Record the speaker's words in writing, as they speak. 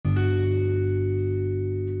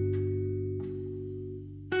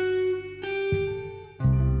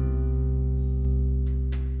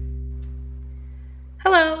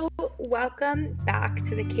Welcome back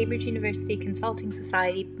to the Cambridge University Consulting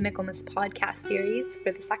Society Michaelmas podcast series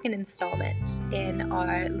for the second installment in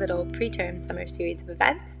our little preterm summer series of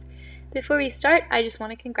events. Before we start, I just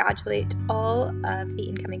want to congratulate all of the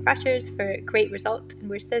incoming freshers for great results, and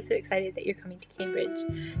we're so excited that you're coming to Cambridge.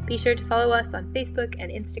 Be sure to follow us on Facebook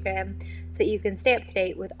and Instagram so that you can stay up to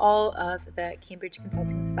date with all of the Cambridge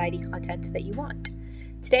Consulting Society content that you want.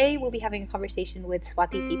 Today, we'll be having a conversation with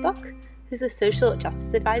Swatee Depak, who's a social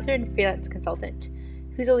justice advisor and freelance consultant,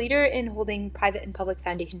 who's a leader in holding private and public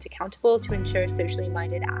foundations accountable to ensure socially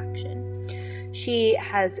minded action. She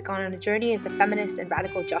has gone on a journey as a feminist and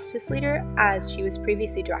radical justice leader, as she was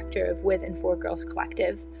previously director of With and For Girls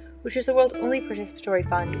Collective, which is the world's only participatory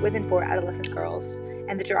fund with and for adolescent girls,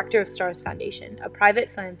 and the director of STARS Foundation, a private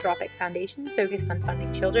philanthropic foundation focused on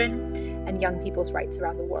funding children and young people's rights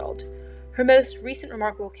around the world. Her most recent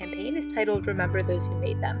remarkable campaign is titled Remember Those Who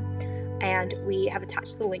Made Them, and we have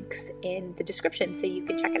attached the links in the description so you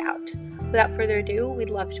can check it out. Without further ado,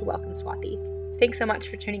 we'd love to welcome Swatee. Thanks so much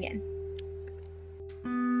for tuning in.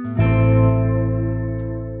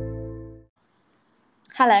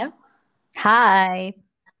 Hello. Hi.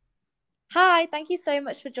 Hi, thank you so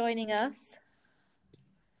much for joining us.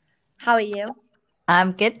 How are you?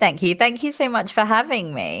 I'm good, thank you. Thank you so much for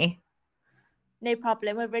having me. No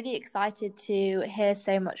problem. We're really excited to hear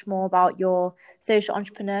so much more about your social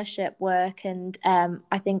entrepreneurship work, and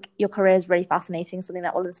I think your career is really fascinating, something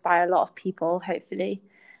that will inspire a lot of people, hopefully,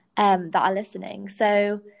 that are listening.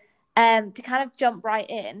 So to kind of jump right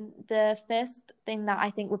in, the first thing that I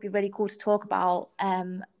think would be really cool to talk about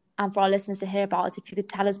and for our listeners to hear about is if you could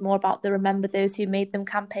tell us more about the Remember Those Who Made Them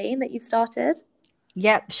campaign that you've started.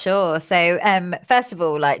 Yep, sure. So first of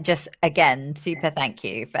all, just again, super thank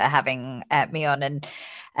you for having me on, and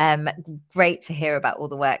great to hear about all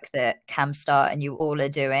the work that Camstart and you all are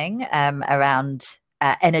doing around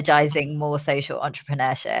energizing more social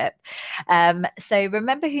entrepreneurship. So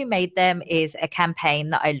Remember Who Made Them is a campaign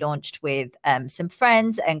that I launched with some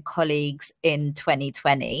friends and colleagues in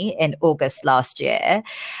 2020, in August last year.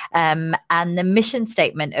 And the mission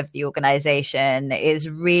statement of the organization is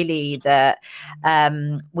really that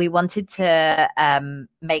we wanted to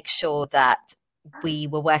make sure that we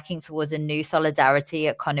were working towards a new solidarity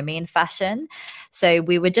economy in fashion. So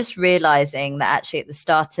we were just realizing that actually at the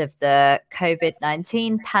start of the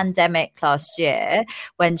COVID-19 pandemic last year,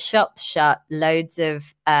 when shops shut, loads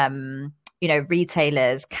of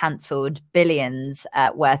retailers cancelled billions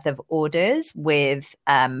worth of orders with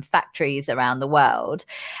factories around the world.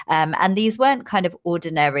 And these weren't kind of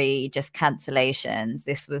ordinary just cancellations.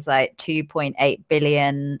 This was like 2.8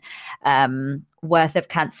 billion worth of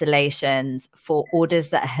cancellations for orders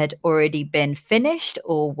that had already been finished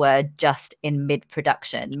or were just in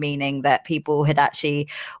mid-production, meaning that people had actually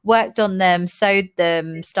worked on them, sewed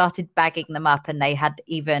them, started bagging them up, and they had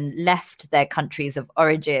even left their countries of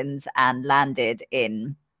origins and landed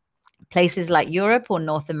in places like Europe or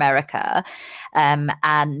North America. And,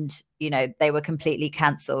 they were completely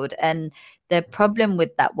cancelled. And the problem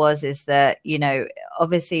with that is that,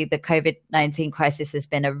 obviously the COVID-19 crisis has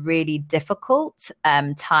been a really difficult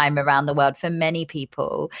time around the world for many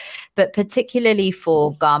people, but particularly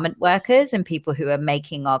for garment workers and people who are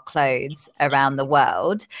making our clothes around the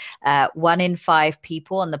world. 1 in 5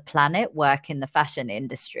 people on the planet work in the fashion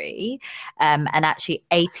industry. And actually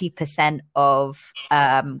 80% of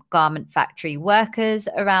garment factory workers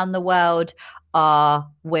around the world are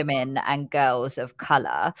women and girls of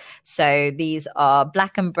color. So these are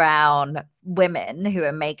Black and brown women who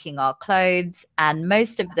are making our clothes, and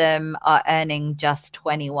most of them are earning just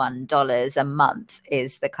 $21 a month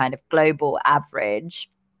is the kind of global average.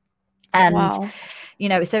 And wow.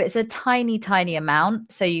 So it's a tiny, tiny amount.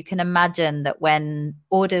 So you can imagine that when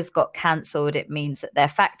orders got cancelled, it means that their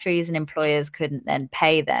factories and employers couldn't then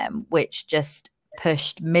pay them, which just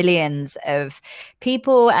pushed millions of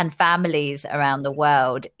people and families around the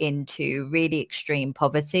world into really extreme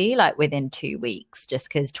poverty, like within 2 weeks, just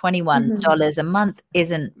because $21 a month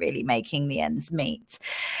isn't really making the ends meet.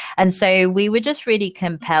 And so we were just really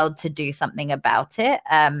compelled to do something about it.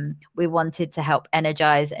 We wanted to help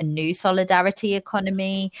energize a new solidarity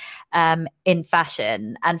economy in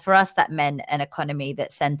fashion. And for us, that meant an economy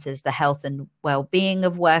that centers the health and well-being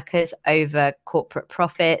of workers over corporate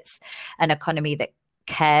profits, an economy that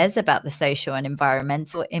cares about the social and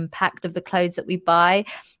environmental impact of the clothes that we buy,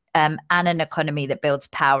 and an economy that builds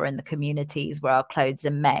power in the communities where our clothes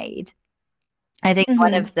are made. I think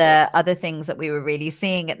one of the other things that we were really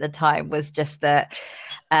seeing at the time was just that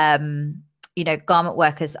garment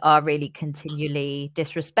workers are really continually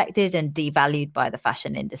disrespected and devalued by the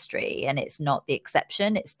fashion industry. And it's not the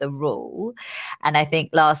exception, it's the rule. And I think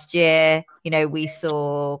last year, we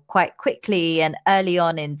saw quite quickly and early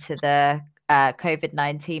on into the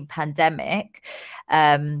COVID-19 pandemic,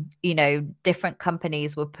 different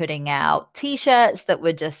companies were putting out T-shirts that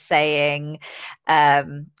were just saying,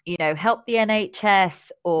 help the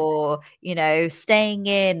NHS, or, staying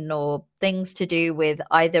in, or things to do with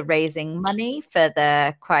either raising money for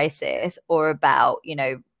the crisis or about,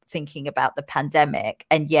 thinking about the pandemic.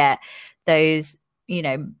 And yet those,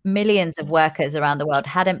 millions of workers around the world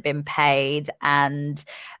hadn't been paid. And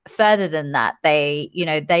further than that,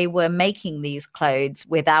 they were making these clothes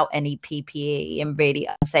without any PPE in really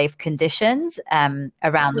unsafe conditions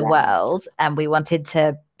around the world. And we wanted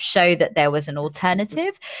to show that there was an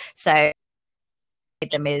alternative. So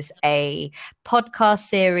them is a podcast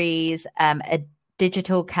series, a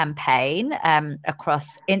digital campaign across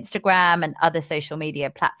Instagram and other social media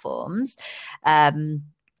platforms,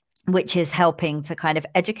 which is helping to kind of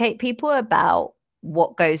educate people about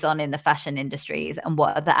what goes on in the fashion industries and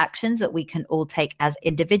what are the actions that we can all take as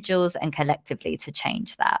individuals and collectively to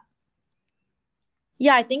change that.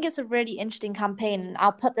 Yeah, I think it's a really interesting campaign.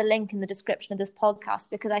 I'll put the link in the description of this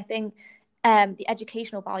podcast, because I think the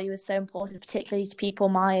educational value is so important, particularly to people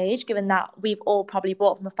my age, given that we've all probably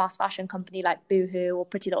bought from a fast fashion company like Boohoo or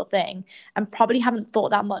Pretty Little Thing, and probably haven't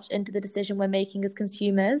thought that much into the decision we're making as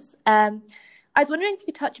consumers. I was wondering if you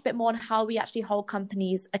could touch a bit more on how we actually hold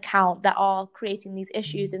companies account that are creating these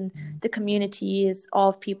issues in the communities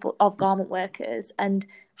of people, of garment workers, and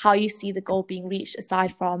how you see the goal being reached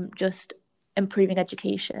aside from just improving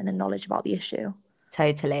education and knowledge about the issue.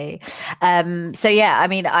 Totally. So yeah, I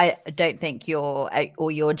mean, I don't think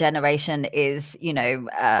your generation is,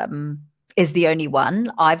 is the only one.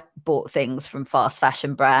 I've bought things from fast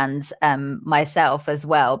fashion brands myself as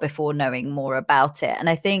well before knowing more about it. And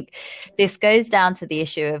I think this goes down to the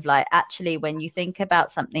issue of, like, actually, when you think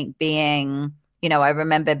about something being, I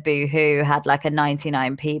remember Boohoo had like a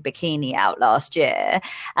 99p bikini out last year.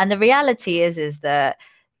 And the reality is that,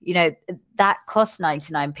 that costs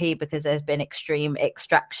 99p because there's been extreme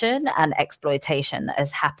extraction and exploitation that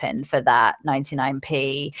has happened for that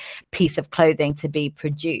 99p piece of clothing to be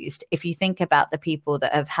produced. If you think about the people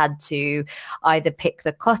that have had to either pick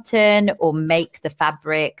the cotton or make the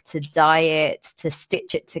fabric, to dye it, to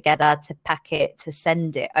stitch it together, to pack it, to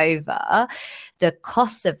send it over, the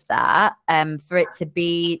cost of that, for it to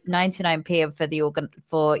be 99p, and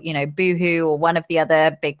for Boohoo or one of the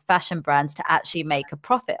other big fashion brands to actually make a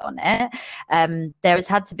profit on it, there has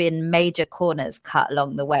had to be major corners cut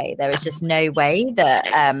along the way. There is just no way that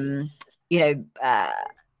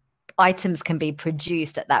items can be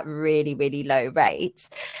produced at that really, really low rate.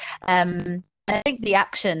 I think the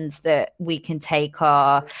actions that we can take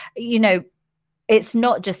are, it's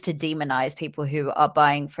not just to demonize people who are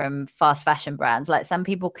buying from fast fashion brands. Like, some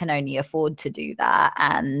people can only afford to do that.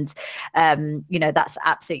 And, that's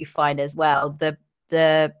absolutely fine as well.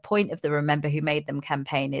 The point of the Remember Who Made Them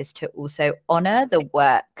campaign is to also honor the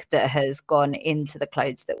work that has gone into the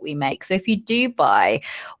clothes that we make. So if you do buy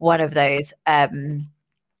one of those, 99p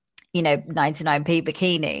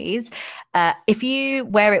bikinis, if you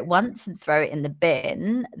wear it once and throw it in the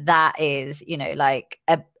bin, that is, like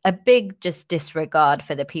a big just disregard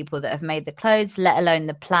for the people that have made the clothes, let alone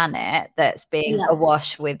the planet that's being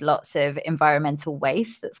awash with lots of environmental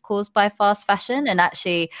waste that's caused by fast fashion. And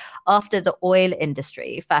actually, after the oil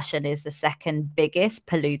industry, fashion is the second biggest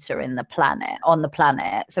polluter on the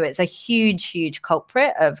planet. So it's a huge, huge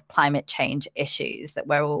culprit of climate change issues that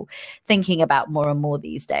we're all thinking about more and more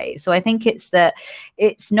these days. So I think it's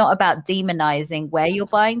not about demonizing where you're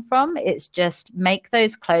buying from. It's just make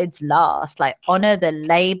those clothes last, like honor the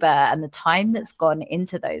labor and the time that's gone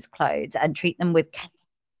into those clothes, and treat them with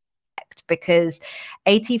respect, because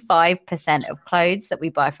 85% of clothes that we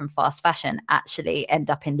buy from fast fashion actually end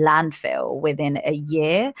up in landfill within a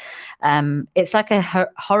year. It's like a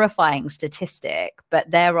horrifying statistic, but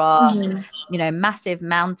there are, massive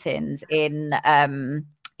mountains in,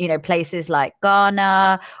 places like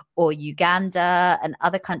Ghana or Uganda and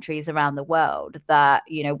other countries around the world that,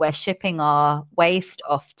 we're shipping our waste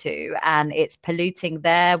off to, and it's polluting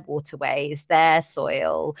their waterways, their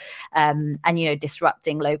soil, and,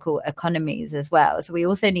 disrupting local economies as well. So we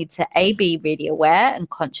also need to be really aware and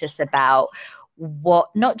conscious about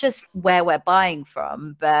not just where we're buying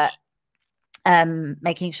from, but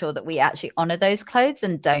making sure that we actually honor those clothes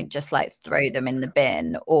and don't just like throw them in the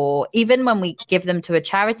bin, or even when we give them to a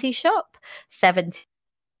charity shop, 70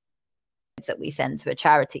 that we send to a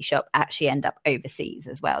charity shop actually end up overseas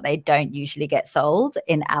as well. They don't usually get sold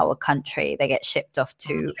in our country. They get shipped off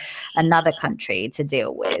to another country to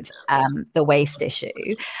deal with the waste issue.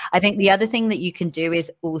 I think the other thing that you can do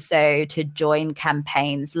is also to join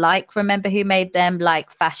campaigns like Remember Who Made Them,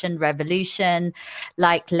 like Fashion Revolution,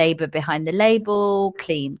 like Labour Behind the Label,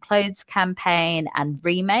 Clean Clothes Campaign, and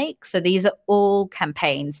Remake. So these are all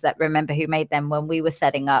campaigns that Remember Who Made Them, when we were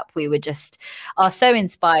setting up, we were just are so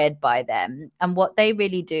inspired by them. And what they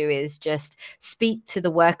really do is just speak to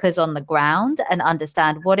the workers on the ground and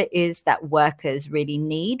understand what it is that workers really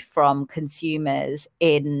need from consumers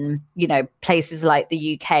in, you know, places like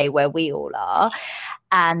the UK where we all are.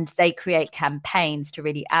 And they create campaigns to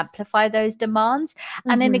really amplify those demands.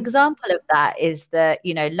 And an example of that is that,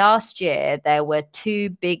 you know, last year there were two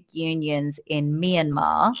big unions in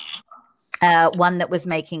Myanmar. One that was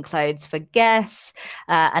making clothes for Guess,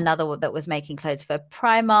 another that was making clothes for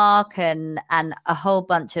Primark, and a whole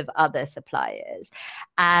bunch of other suppliers.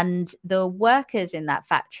 And the workers in that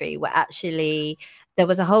factory were actually, there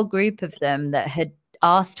was a whole group of them that had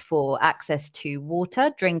asked for access to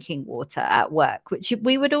water, drinking water at work, which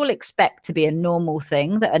we would all expect to be a normal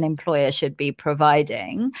thing that an employer should be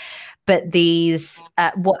providing. But these,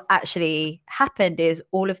 what actually happened is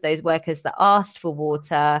all of those workers that asked for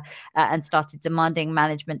water and started demanding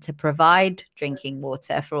management to provide drinking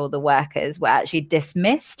water for all the workers were actually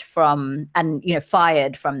dismissed from and, you know,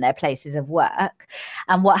 fired from their places of work.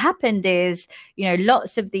 And what happened is, you know,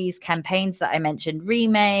 lots of these campaigns that I mentioned,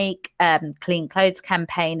 Remake, Clean Clothes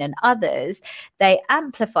Campaign, and others, they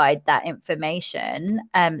amplified that information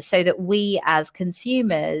so that we as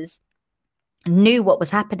consumers knew what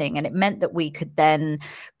was happening. And it meant that we could then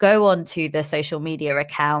go onto the social media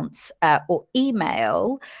accounts or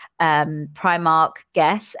email Primark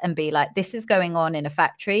Guess and be like, this is going on in a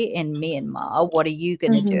factory in Myanmar. What are you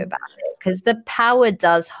going to do about it? Because the power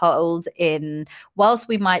does hold in, whilst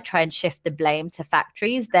we might try and shift the blame to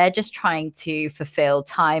factories, they're just trying to fulfill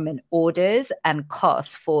time and orders and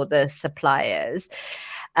costs for the suppliers.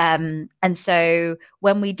 And so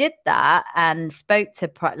when we did that and spoke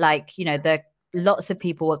to like, you know, lots of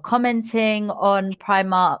people were commenting on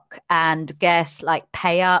Primark and Guess, like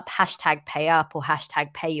pay up, hashtag pay up or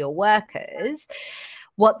hashtag pay your workers.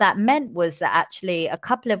 What that meant was that actually a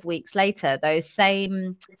couple of weeks later, those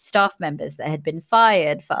same staff members that had been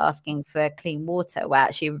fired for asking for clean water were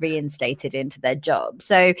actually reinstated into their job.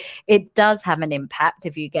 So it does have an impact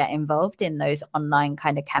if you get involved in those online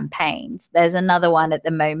kind of campaigns. There's another one at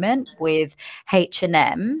the moment with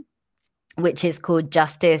H&M, which is called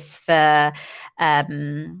Justice for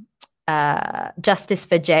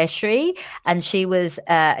Jayashree, and she was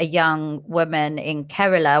a young woman in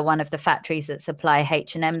Kerala, one of the factories that supply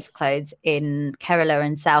H&M's clothes in Kerala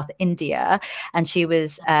in South India, and she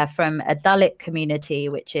was from a Dalit community,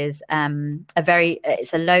 which is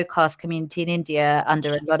it's a low caste community in India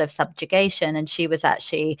under a lot of subjugation, and she was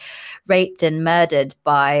actually raped and murdered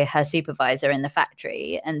by her supervisor in the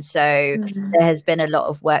factory. And so there has been a lot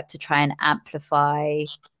of work to try and amplify,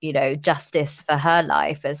 you know, justice for her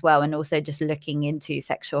life as well, and also just looking into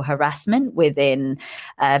sexual harassment within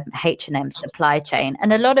H&M supply chain.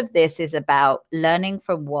 And a lot of this is about learning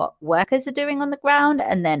from what workers are doing on the ground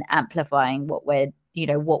and then amplifying what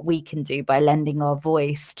we can do by lending our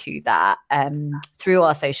voice to that through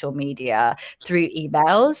our social media, through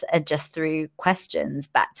emails, and just through questions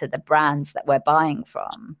back to the brands that we're buying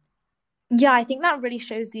from. Yeah, I think that really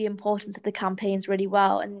shows the importance of the campaigns really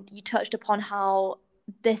well. And you touched upon how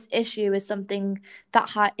this issue is something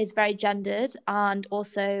that is very gendered, and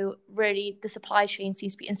also really the supply chain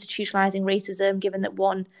seems to be institutionalizing racism, given that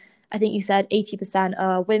I think you said 80%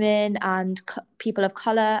 are women and people of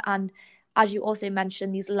color. And as you also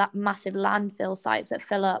mentioned, these massive landfill sites that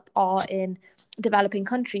fill up are in developing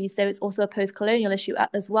countries. So it's also a post-colonial issue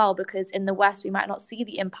as well, because in the West, we might not see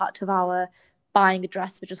the impact of our buying a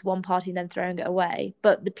dress for just one party and then throwing it away.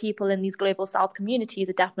 But the people in these global South communities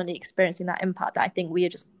are definitely experiencing that impact that I think we are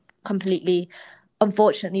just completely,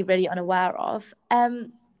 unfortunately, really unaware of.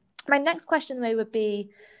 My next question, though, would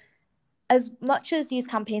be, as much as these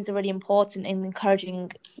campaigns are really important in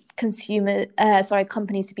encouraging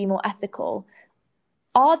companies to be more ethical,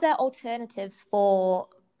 are there alternatives for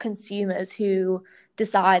consumers who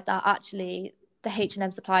decide that actually the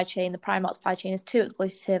H&M supply chain, the Primark supply chain is too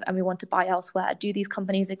exploitative and we want to buy elsewhere? Do these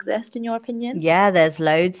companies exist, in your opinion? Yeah, there's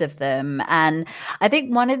loads of them. And I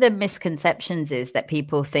think one of the misconceptions is that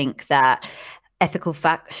people think that ethical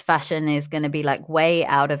fashion is going to be like way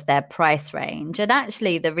out of their price range. And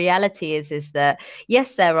actually the reality is that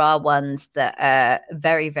yes, there are ones that are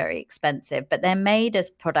very, very expensive, but they're made as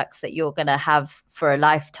products that you're going to have for a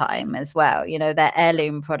lifetime as well. You know, they're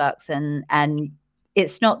heirloom products, and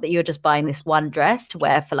it's not that you're just buying this one dress to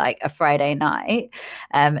wear for like a Friday night.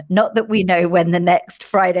 Not that we know when the next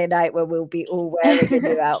Friday night when we'll be all wearing a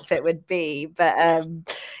new outfit would be, but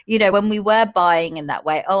you know, when we were buying in that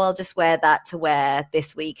way, oh, I'll just wear that to wear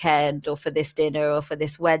this weekend or for this dinner or for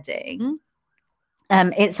this wedding.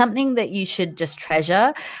 It's something that you should just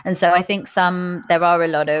treasure. And so I think there are a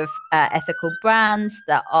lot of ethical brands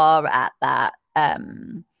that are at that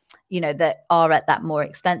you know, that are at that more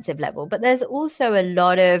expensive level. But there's also a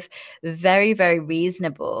lot of very, very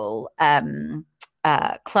reasonable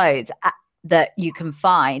clothes that you can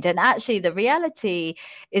find. And actually the reality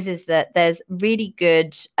is that there's really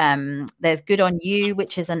good there's Good on You,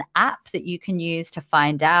 which is an app that you can use to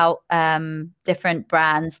find out different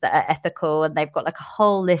brands that are ethical, and they've got like a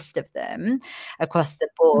whole list of them across the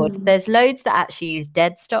board. There's loads that actually use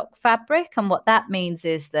dead stock fabric, and what that means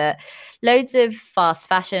is that loads of fast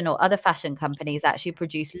fashion or other fashion companies actually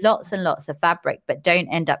produce lots and lots of fabric but don't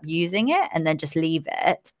end up using it and then just leave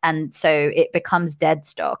it, and so it becomes dead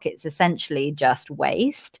stock. It's essentially just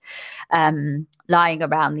waste lying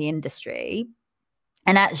around the industry.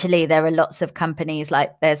 And actually there are lots of companies,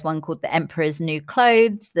 like there's one called the Emperor's New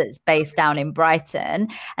Clothes that's based down in Brighton,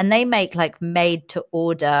 and they make like made to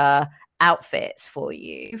order outfits for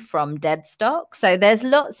you from dead stock. So there's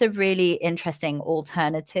lots of really interesting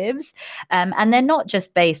alternatives, and they're not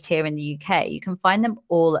just based here in the UK. You can find them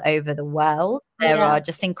all over the world. There are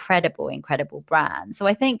just incredible brands. So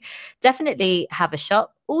I think definitely have a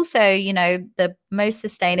shop. Also, you know, the most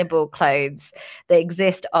sustainable clothes that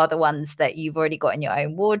exist are the ones that you've already got in your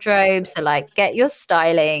own wardrobe. So like get your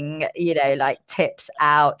styling, you know, like tips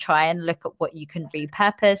out, try and look at what you can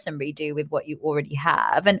repurpose and redo with what you already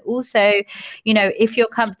have. And also, you know, if you're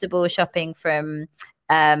comfortable shopping from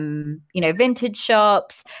you know, vintage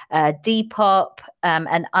shops, Depop,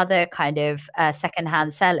 and other kind of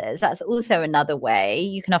secondhand sellers, that's also another way.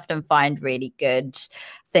 You can often find really good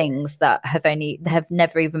things that have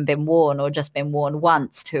never even been worn, or just been worn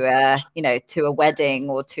once to a wedding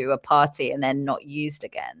or to a party and then not used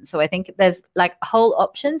again. So I think there's like whole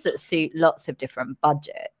options that suit lots of different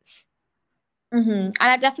budgets. And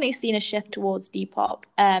I've definitely seen a shift towards Depop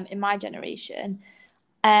in my generation.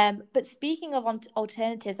 But speaking of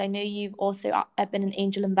alternatives, I know you've also been an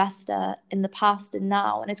angel investor in the past and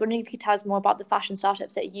now, and I was wondering if you could tell us more about the fashion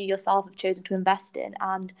startups that you yourself have chosen to invest in,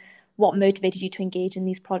 and what motivated you to engage in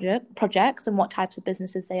these projects and what types of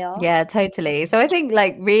businesses they are. Yeah, totally. So I think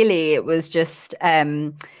like really it was just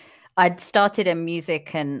I'd started a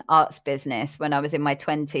music and arts business when I was in my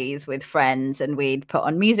 20s with friends, and we'd put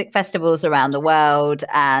on music festivals around the world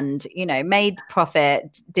and, you know, made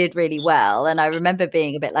profit, did really well. And I remember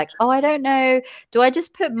being a bit like, oh, I don't know, do I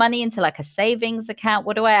just put money into like a savings account?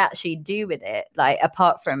 What do I actually do with it? Like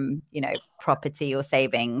apart from, you know, property or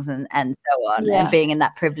savings and so on, and being in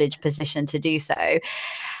that privileged position to do so.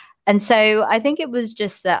 And so I think it was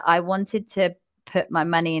just that I wanted to put my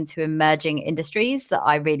money into emerging industries that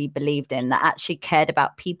I really believed in, that actually cared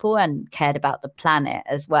about people and cared about the planet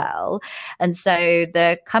as well. And so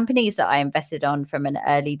the companies that I invested on from an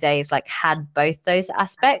early days like had both those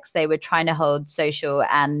aspects. They were trying to hold social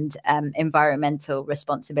and environmental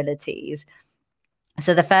responsibilities.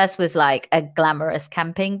 So the first was like a glamorous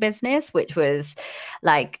camping business, which was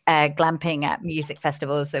like glamping at music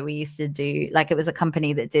festivals. So we used to do like, it was a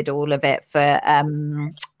company that did all of it for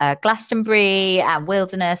Glastonbury and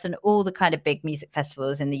Wilderness and all the kind of big music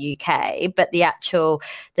festivals in the UK. But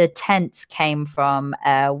the tents came from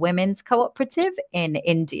a women's cooperative in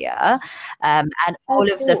India, and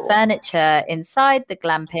all of the furniture inside the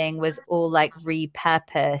glamping was all like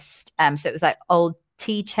repurposed. So it was like old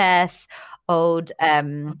tea chests, old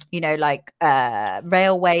like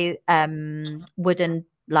railway wooden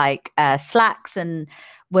like slacks, and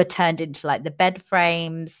were turned into like the bed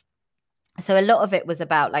frames. So a lot of it was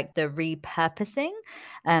about like the repurposing,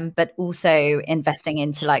 but also investing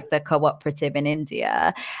into like the cooperative in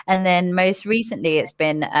India. And then most recently it's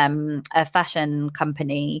been a fashion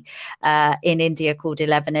company in India called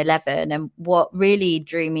 1111. And what really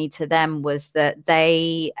drew me to them was that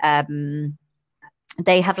they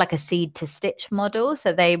have like a seed to stitch model.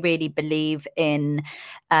 So they really believe in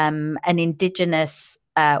an indigenous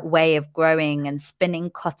way of growing and spinning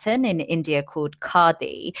cotton in India called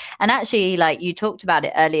khadi. And actually, like you talked about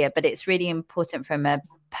it earlier, but it's really important from a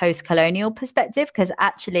post-colonial perspective, because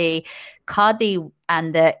actually khadi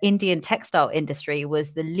and the Indian textile industry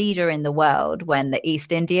was the leader in the world when the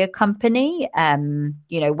East India Company,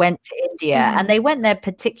 went to India, and they went there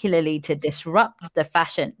particularly to disrupt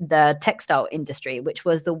the textile industry, which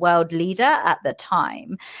was the world leader at the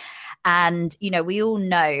time. And, we all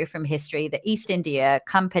know from history that East India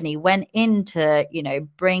Company went in to,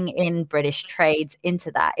 bring in British trades into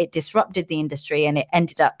that. It disrupted the industry, and it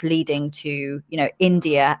ended up leading to,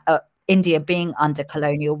 India being under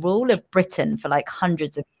colonial rule of Britain for like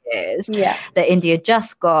hundreds of years. Yeah. That India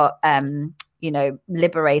just got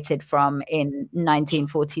liberated from in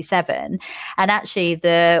 1947. And actually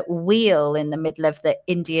the wheel in the middle of the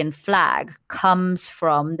Indian flag comes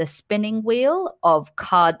from the spinning wheel of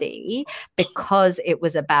khadi, because it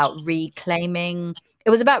was about reclaiming. It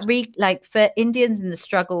was about for Indians in the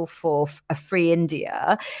struggle for a free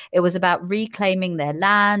India, it was about reclaiming their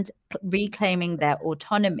land, reclaiming their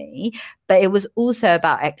autonomy, but it was also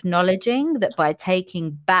about acknowledging that by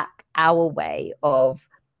taking back our way of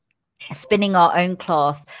spinning our own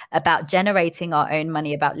cloth, about generating our own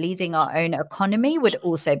money, about leading our own economy, would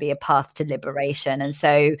also be a path to liberation. And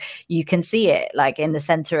so you can see it like in the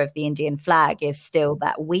center of the Indian flag is still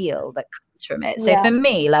that wheel that comes from it. So for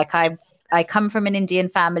me, like I come from an Indian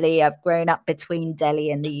family. I've grown up between Delhi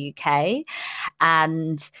and the UK.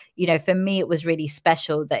 And, for me, it was really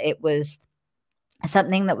special that it was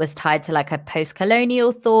something that was tied to like a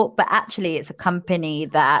post-colonial thought, but actually it's a company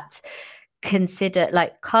that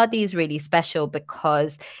khadi is really special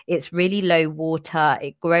because it's really low water,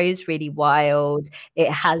 it grows really wild, it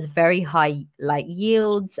has very high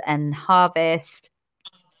yields and harvest.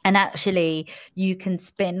 And actually you can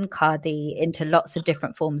spin khadi into lots of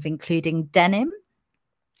different forms, including denim.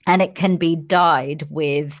 And it can be dyed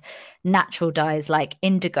with natural dyes like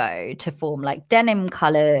indigo to form like denim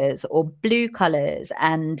colors or blue colors.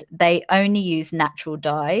 And they only use natural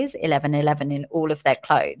dyes, 1111, in all of their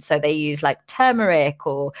clothes. So they use like turmeric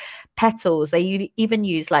or petals. They even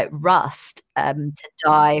use like rust to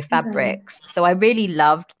dye fabrics. So I really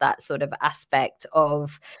loved that sort of aspect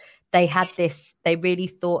of, they really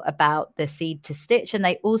thought about the seed to stitch. And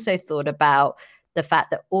they also thought about the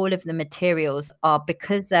fact that all of the materials are,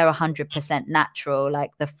 because they're 100% natural,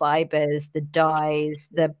 like the fibers, the dyes,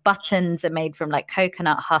 the buttons are made from like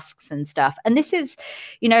coconut husks and stuff. And this is,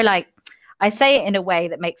 I say it in a way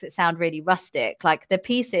that makes it sound really rustic. Like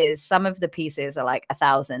some of the pieces are like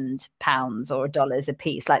 £1,000 or $1 a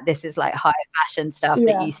piece. Like this is like high fashion stuff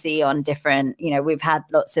that you see on different, we've had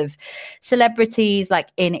lots of celebrities like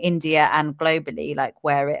in India and globally like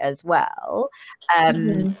wear it as well.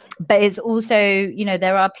 But it's also,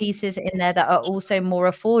 there are pieces in there that are also more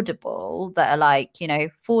affordable that are like, £40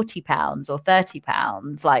 or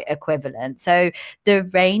 £30 like equivalent. So the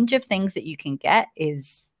range of things that you can get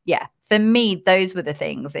is, for me, those were the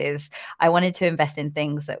things. Is I wanted to invest in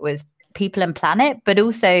things that was people and planet, but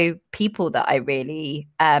also people that I really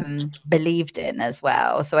believed in as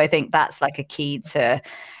well. So I think that's like a key to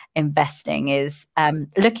investing, is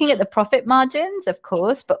looking at the profit margins, of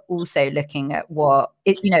course, but also looking at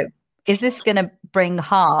is this going to bring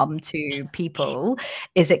harm to people?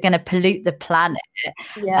 Is it going to pollute the planet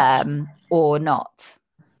or not?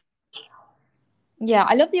 Yeah,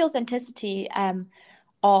 I love the authenticity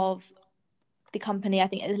of the company. I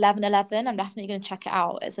think it's 1111. I'm definitely going to check it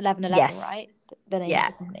out. It's 1111, yes. Right? The name of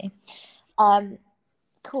the company.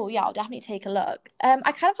 Cool. Yeah, I'll definitely take a look.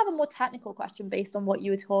 I kind of have a more technical question based on what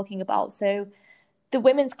you were talking about. So the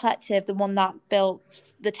Women's Collective, the one that built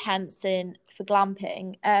the tents for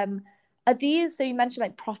glamping, are these, so you mentioned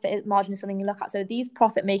like profit margin is something you look at. So are these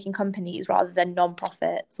profit-making companies rather than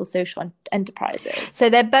non-profits or social enterprises? So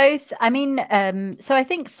they're both, so I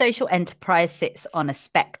think social enterprise sits on a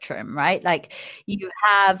spectrum, right? Like you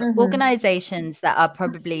have organizations that are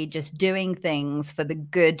probably just doing things for the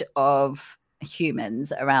good of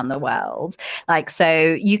humans around the world. Like,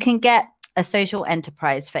 so you can get a social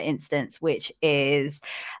enterprise, for instance, which is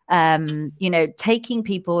taking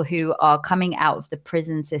people who are coming out of the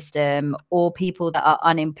prison system or people that are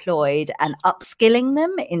unemployed and upskilling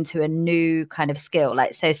them into a new kind of skill.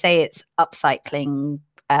 Like, so say it's upcycling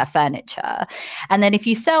furniture. And then if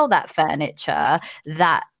you sell that furniture,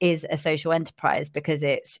 that is a social enterprise because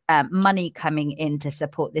it's money coming in to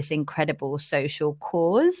support this incredible social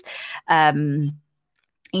cause. But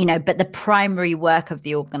the primary work of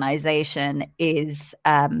the organization is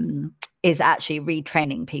actually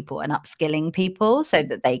retraining people and upskilling people so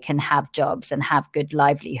that they can have jobs and have good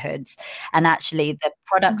livelihoods. And actually the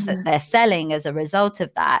products that they're selling as a result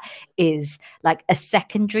of that is like a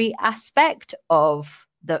secondary aspect of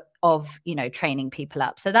training people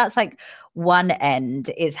up. So that's like one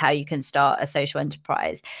end is how you can start a social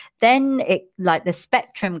enterprise. Then it like the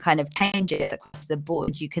spectrum kind of changes across the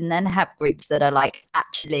board. You can then have groups that are like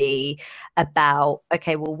actually about,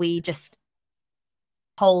 okay, well, we just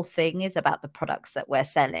whole thing is about the products that we're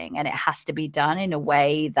selling, and it has to be done in a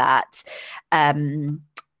way that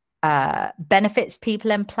benefits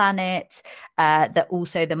people and planet, that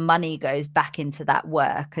also the money goes back into that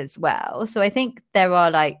work as well. So I think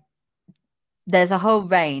there's a whole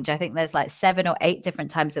range. I think there's like 7 or 8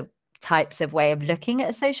 different types of way of looking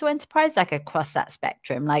at a social enterprise, like across that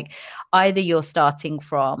spectrum. Like either you're starting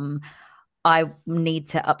from, I need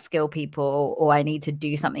to upskill people, or I need to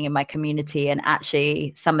do something in my community, and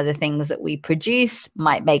actually some of the things that we produce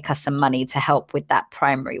might make us some money to help with that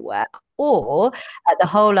primary work. Or at the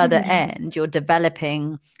whole other end, you're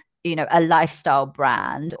developing a lifestyle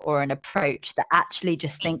brand or an approach that actually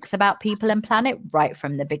just thinks about people and planet right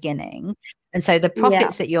from the beginning. And so the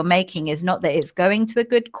profits that you're making is not that it's going to a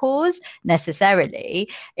good cause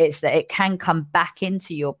necessarily, it's that it can come back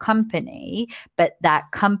into your company, but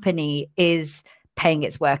that company is paying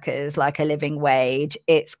its workers like a living wage.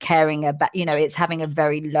 It's caring about, it's having a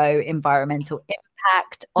very low environmental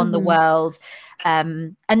impact on the world.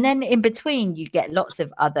 And then in between, you get lots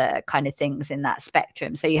of other kind of things in that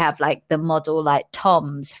spectrum. So you have like the model like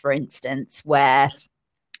Tom's, for instance, where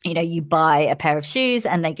you buy a pair of shoes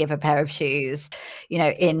and they give a pair of shoes,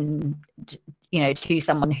 to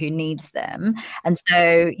someone who needs them. And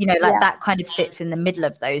so, that kind of sits in the middle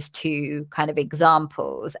of those two kind of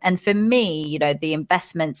examples. And for me, the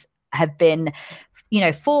investments have been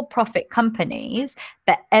for-profit companies,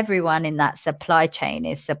 but everyone in that supply chain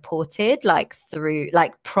is supported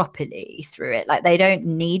properly through it. Like they don't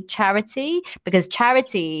need charity, because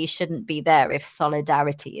charity shouldn't be there if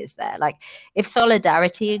solidarity is there. Like if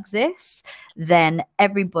solidarity exists, then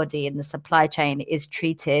everybody in the supply chain is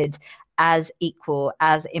treated as equal,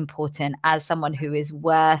 as important, as someone who is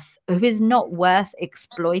not worth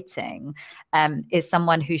exploiting, is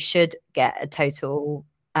someone who should get a total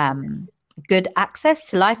good access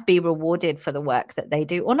to life, be rewarded for the work that they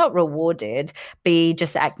do, or not rewarded, be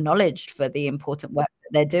just acknowledged for the important work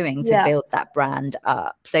that they're doing to build that brand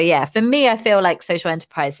up. So yeah, for me, I feel like social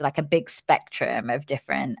enterprise is like a big spectrum of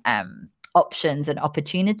different options and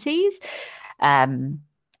opportunities. And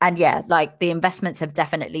yeah, like the investments have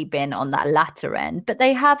definitely been on that latter end, but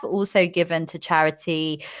they have also given to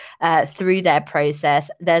charity through their process.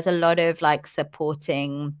 There's a lot of like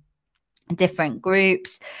supporting different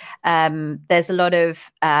groups. There's a lot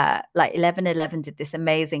of like 1111 did this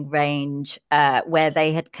amazing range where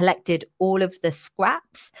they had collected all of the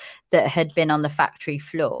scraps that had been on the factory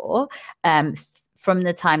floor from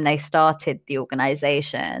the time they started the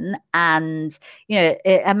organization, and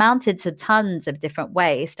it amounted to tons of different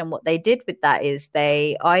waste. And what they did with that is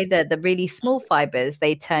they either the really small fibers,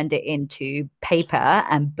 they turned it into paper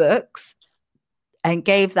and books and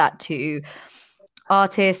gave that to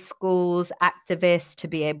artists, schools, activists to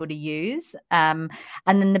be able to use. And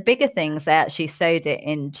then the bigger things, they actually sewed it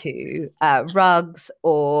into rugs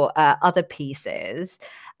or other pieces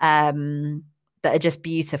that are just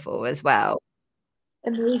beautiful as well.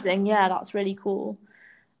 Amazing. Yeah, that's really cool.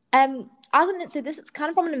 So this is kind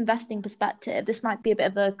of from an investing perspective. This might be a bit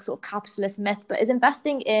of a sort of capitalist myth, but is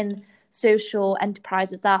investing in social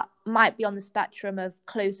enterprises that might be on the spectrum of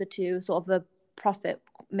closer to sort of a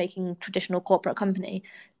profit-making traditional corporate company,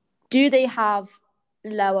 do they have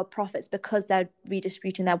lower profits because they're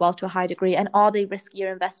redistributing their wealth to a high degree, and are they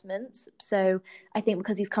riskier investments? So I think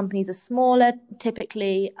because these companies are smaller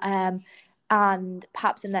typically, and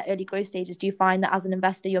perhaps in their early growth stages, do you find that as an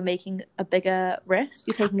investor you're making a bigger risk?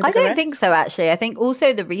 You're taking a bigger risk? I don't think so, actually. I think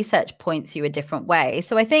also the research points you a different way.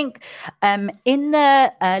 So I think in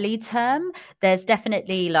the early term, there's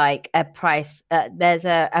definitely like a price, there's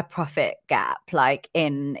a profit gap, like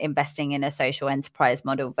in investing in a social enterprise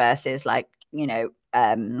model versus like,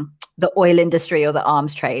 the oil industry or the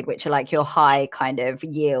arms trade, which are like your high kind of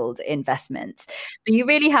yield investments. But you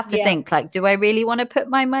really have to think like, do I really want to put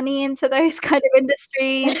my money into those kind of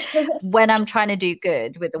industries when I'm trying to do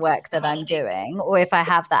good with the work that I'm doing, or if I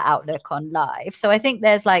have that outlook on life? So I think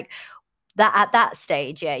there's like that at that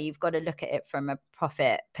stage, you've got to look at it from a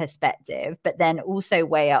profit perspective, but then also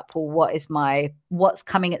weigh up, well, what's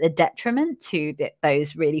coming at the detriment to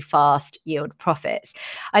those really fast yield profits.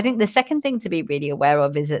 I think the second thing to be really aware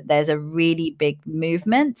of is that there's a really big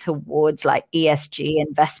movement towards like ESG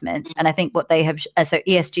investments. And I think what they have, so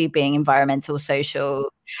ESG being environmental, social,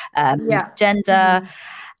 gender.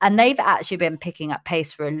 And they've actually been picking up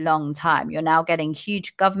pace for a long time. You're now getting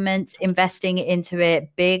huge governments investing into it,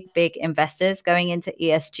 big investors going into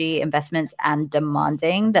ESG investments and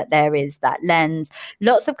demanding that there is that lens.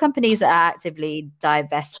 Lots of companies are actively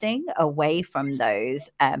divesting away from those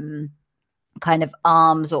kind of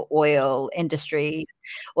arms or oil industries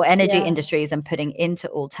or energy industries and putting into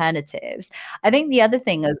alternatives. I think the other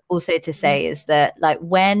thing also to say is that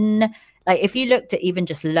if you looked at even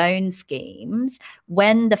just loan schemes,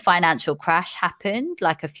 when the financial crash happened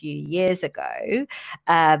like a few years ago,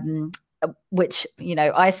 which, you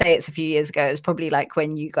know, I say it's a few years ago, it's probably like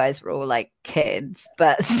when you guys were all like kids,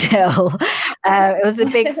 but still, it was a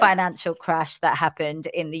big financial crash that happened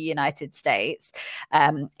in the United States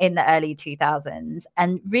in the early 2000s.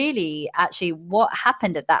 And really, actually, what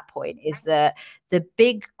happened at that point is that the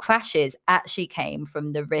big crashes actually came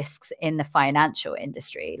from the risks in the financial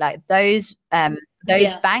industry. Like those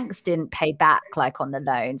banks didn't pay back like on the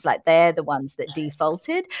loans, like they're the ones that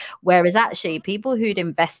defaulted. Whereas actually people who'd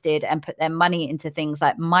invested and put their money into things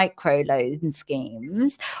like micro loan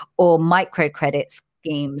schemes or microcredit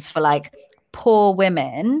schemes for like poor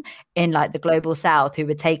women in like the global south who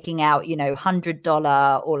were taking out, you know,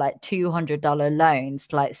 $100 or like $200 loans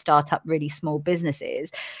to like start up really small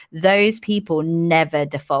businesses, those people never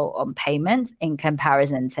default on payments in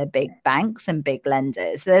comparison to big banks and big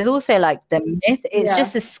lenders. So there's also like the myth, it's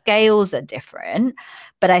just the scales are different,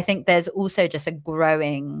 but I think there's also just a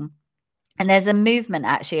growing, and there's a movement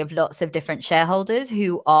actually of lots of different shareholders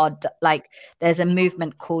who are like, there's a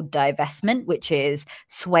movement called divestment, which is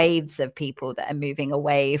swathes of people that are moving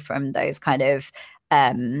away from those kind of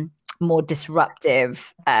more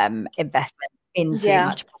disruptive investment into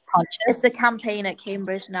much more conscious. It's the campaign at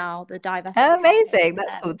Cambridge now, the divestment. Oh, amazing.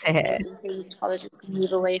 That's cool to hear. Colleges can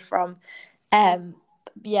move away from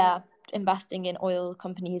investing in oil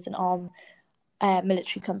companies and arm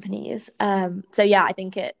military companies. So yeah, I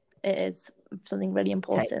think it is something really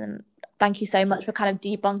important. Okay. And thank you so much for kind of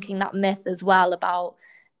debunking that myth as well about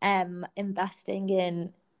investing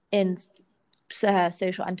in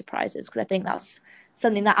social enterprises, because I think that's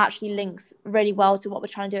something that actually links really well to what we're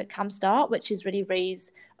trying to do at CamStart, which is really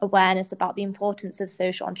raise awareness about the importance of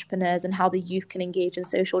social entrepreneurs and how the youth can engage in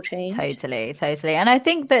social change. Totally. And I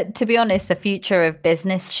think that, to be honest, the future of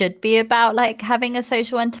business should be about like having a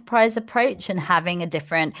social enterprise approach and having a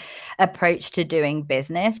different approach to doing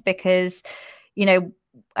business, because, you know,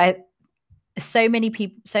 so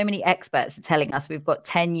many experts are telling us we've got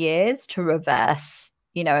 10 years to reverse,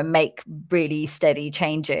 you know, and make really steady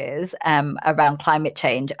changes around climate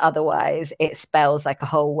change. Otherwise, it spells like a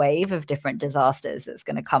whole wave of different disasters that's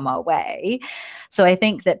going to come our way. So I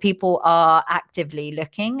think that people are actively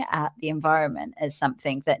looking at the environment as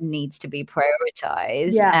something that needs to be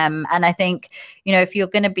prioritized. And I think, you know, if you're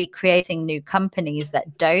going to be creating new companies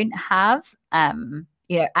that don't have,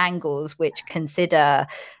 you know, angles which consider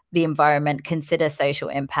the environment, consider social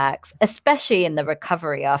impacts, especially in the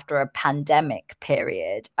recovery after a pandemic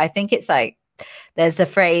period. I think it's like, there's a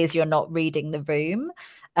phrase, you're not reading the room.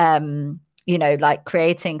 You know, like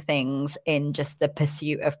creating things in just the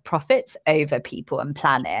pursuit of profits over people and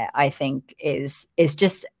planet, I think is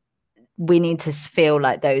just, we need to feel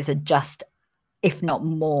like those are just, if not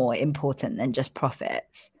more important than just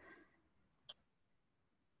profits.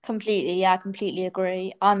 Completely. I completely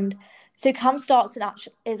agree. And so CamStart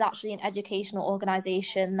is actually an educational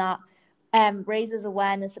organisation that raises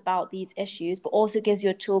awareness about these issues, but also gives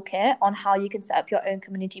you a toolkit on how you can set up your own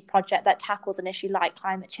community project that tackles an issue like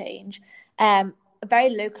climate change. It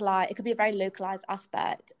could be a very localized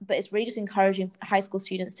aspect, but it's really just encouraging high school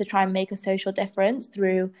students to try and make a social difference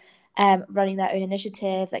through running their own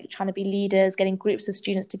initiatives, like trying to be leaders, getting groups of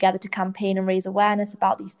students together to campaign and raise awareness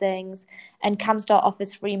about these things. And CamStart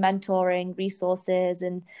offers free mentoring, resources,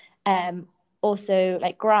 and also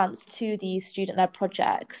like grants to these student-led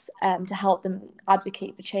projects to help them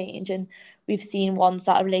advocate for change. And we've seen ones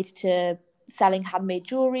that are related to selling handmade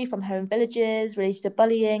jewelry from home villages, related to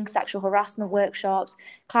bullying, sexual harassment workshops,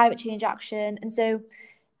 climate change action. And so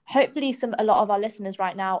hopefully a lot of our listeners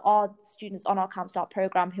right now are students on our CamStart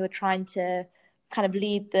program who are trying to kind of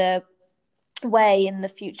lead the way in the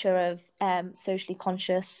future of socially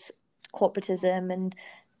conscious corporatism and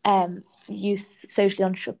youth social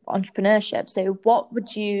entrepreneurship. So what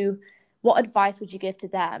advice would you give to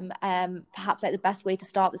them? Perhaps like the best way to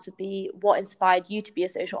start this would be, what inspired you to be a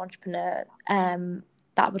social entrepreneur?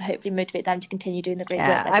 that would hopefully motivate them to continue doing the great work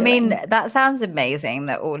Yeah, they're I mean, doing. that sounds amazing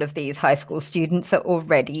that all of these high school students are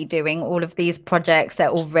already doing all of these projects. They're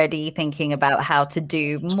already thinking about how to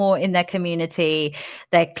do more in their community.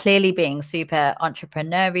 They're clearly being super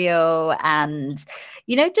entrepreneurial and,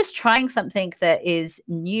 just trying something that is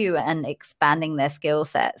new and expanding their skill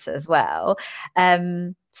sets as well.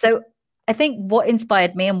 So I think what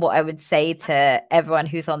inspired me and what I would say to everyone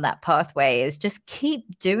who's on that pathway is just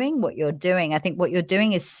keep doing what you're doing. I think what you're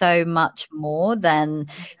doing is so much more than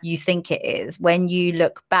you think it is. When you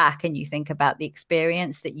look back and you think about the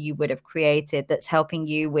experience that you would have created that's helping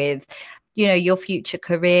you with, your future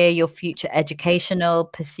career, your future educational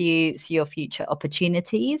pursuits, your future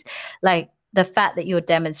opportunities, like the fact that you're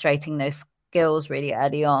demonstrating those skills really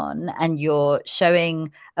early on and you're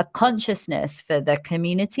showing a consciousness for the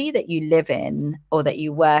community that you live in or that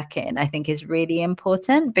you work in, I think is really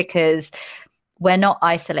important, because we're not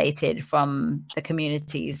isolated from the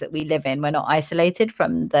communities that we live in. We're not isolated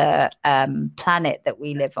from the planet that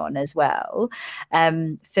we live on as well.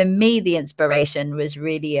 For me, the inspiration was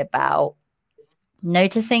really about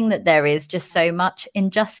noticing that there is just so much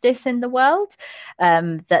injustice in the world,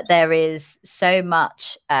 that there is so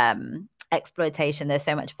much exploitation, there's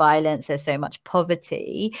so much violence, there's so much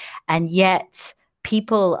poverty, and yet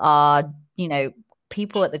people are,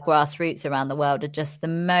 people at the grassroots around the world are just the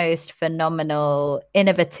most phenomenal,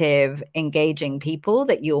 innovative, engaging people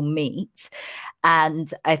that you'll meet.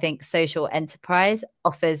 And I think social enterprise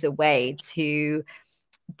offers a way to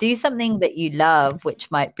do something that you love, which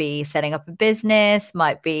might be setting up a business,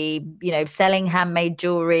 might be, selling handmade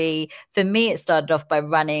jewelry. For me, it started off by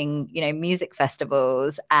running, music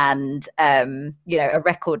festivals and, a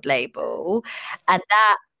record label. And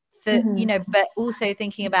that, but also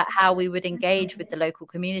thinking about how we would engage with the local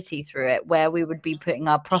community through it, where we would be putting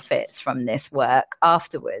our profits from this work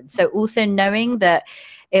afterwards. So also knowing that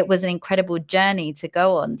it was an incredible journey to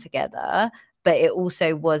go on together, but it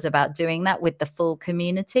also was about doing that with the full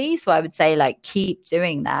community. So I would say, like, keep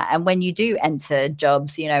doing that. And when you do enter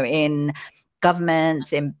jobs, in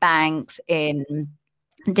governments, in banks, in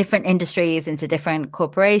different industries, into different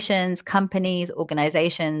corporations, companies,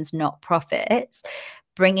 organizations, not profits,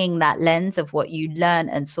 bringing that lens of what you learned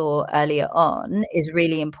and saw earlier on is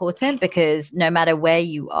really important, because no matter where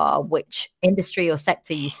you are, which industry or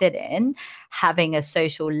sector you sit in, having a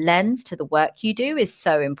social lens to the work you do is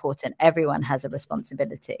so important. Everyone has a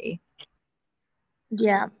responsibility.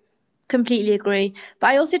 Yeah, completely agree. But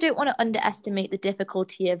I also don't want to underestimate the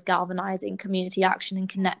difficulty of galvanizing community action and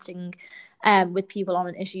connecting with people on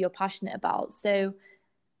an issue you're passionate about. So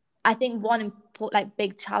I think one important,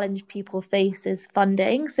 big challenge people face is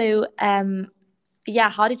funding. So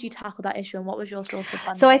how did you tackle that issue and what was your source of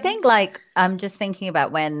funding? So I think, I'm just thinking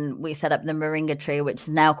about when we set up the Moringa Tree, which is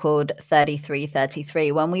now called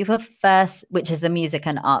 3333, when we were first, which is the music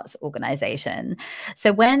and arts organization.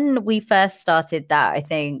 So when we first started that, I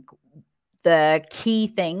think the key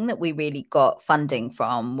thing that we really got funding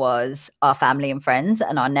from was our family and friends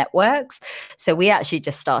and our networks. So we actually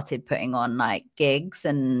just started putting on gigs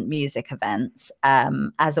and music events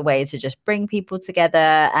as a way to just bring people together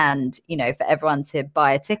and, for everyone to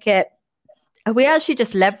buy a ticket. We actually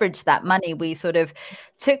just leveraged that money. We sort of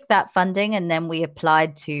took that funding and then we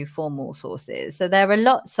applied to formal sources. So there are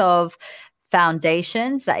lots of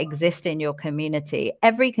foundations that exist in your community.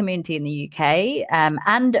 Every community in the UK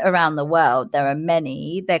and around the world, there are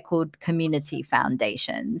many. They're called community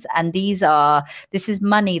foundations. And this is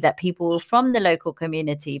money that people from the local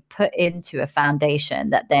community put into a foundation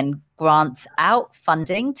that then grants out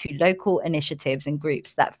funding to local initiatives and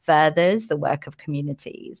groups that furthers the work of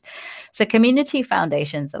communities. So community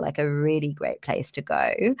foundations are a really great place to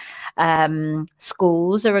go.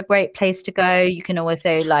 Schools are a great place to go. You can also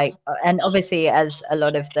and obviously, as a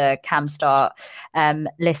lot of the CamStart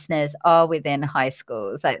listeners are within high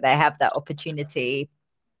schools, they have that opportunity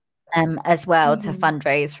as well to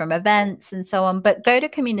fundraise from events and so on. But go to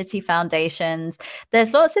community foundations.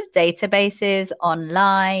 There's lots of databases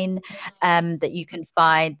online that you can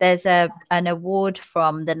find. There's an award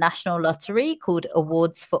from the National Lottery called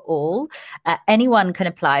Awards for All. Anyone can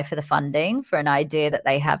apply for the funding for an idea that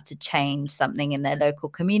they have to change something in their local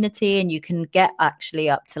community, and you can get actually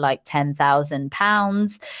up to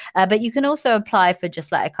 £10,000. But you can also apply for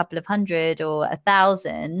just a couple of hundred or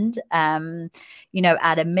 1,000,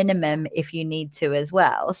 at a minimum, if you need to as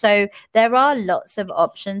well. So there are lots of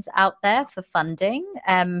options out there for funding.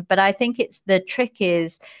 But I think the trick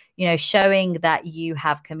is, showing that you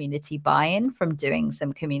have community buy-in from doing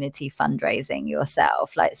some community fundraising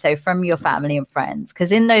yourself, so from your family and friends,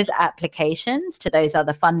 because in those applications to those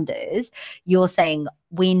other funders, you're saying,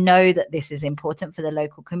 we know that this is important for the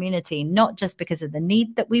local community, not just because of the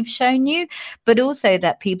need that we've shown you, but also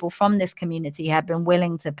that people from this community have been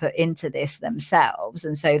willing to put into this themselves.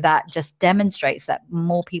 And so that just demonstrates that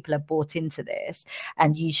more people are bought into this,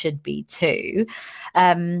 and you should be too.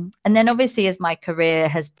 And then obviously, as my career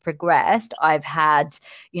has progressed, I've had,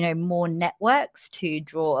 more networks to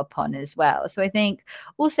draw upon as well. So I think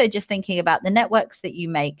also just thinking about the networks that you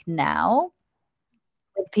make now,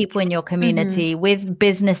 with people in your community, with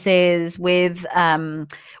businesses, with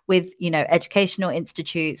educational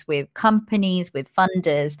institutes, with companies, with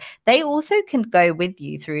funders, they also can go with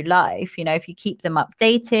you through life. If you keep them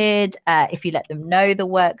updated, if you let them know the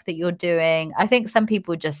work that you're doing. I think some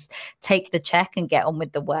people just take the check and get on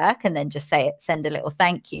with the work and then just send a little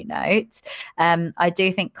thank you note. I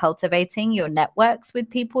do think cultivating your networks with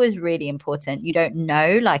people is really important. You don't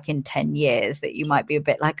know, like in 10 years, that you might be a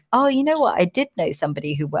bit like, oh, you know what, I did know somebody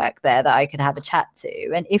who worked there that I could have a chat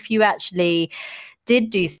to. And if you actually did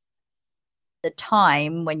do the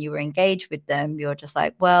time when you were engaged with them, you're just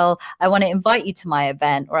like, well, I want to invite you to my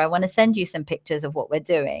event, or I want to send you some pictures of what we're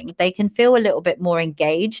doing. They can feel a little bit more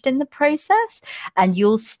engaged in the process, and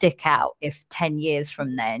you'll stick out if 10 years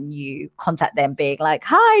from then you contact them being like,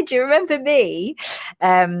 hi, do you remember me?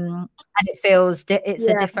 And it feels it's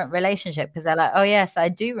a different relationship, because they're like, oh yes, I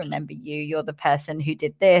do remember you. You're the person who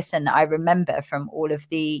did this. And I remember from all of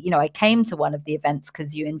the, I came to one of the events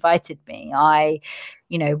because you invited me. I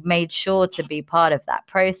made sure to be part of that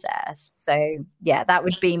process. So yeah, that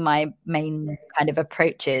would be my main kind of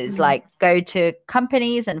approaches, like go to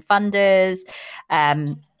companies and funders,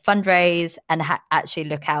 fundraise, and actually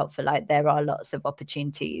look out for, like, there are lots of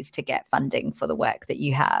opportunities to get funding for the work that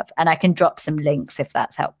you have. And I can drop some links if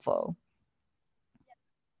that's helpful.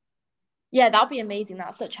 Yeah, that'll be amazing.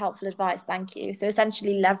 That's such helpful advice. Thank you. So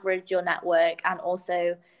essentially leverage your network and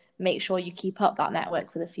also make sure you keep up that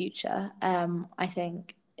network for the future. I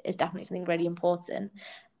think is definitely something really important.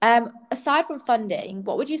 Aside from funding,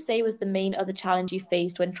 what would you say was the main other challenge you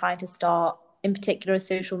faced when trying to start, in particular, a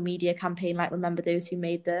social media campaign like Remember Those Who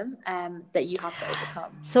Made Them, that you had to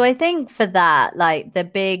overcome? So I think for that, like the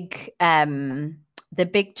big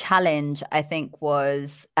challenge, I think,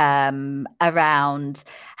 was around,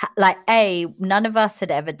 like, none of us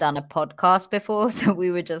had ever done a podcast before. So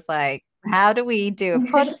we were just like, how do we do a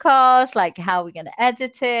podcast? Like, how are we going to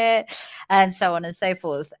edit it? And so on and so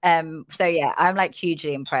forth. So yeah, I'm like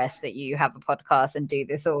hugely impressed that you have a podcast and do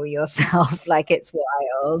this all yourself. Like, it's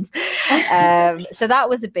wild. So that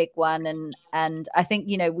was a big one. And I think,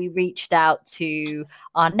 we reached out to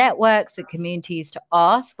our networks and communities to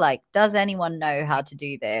ask, like, does anyone know how to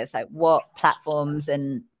do this? Like, what platforms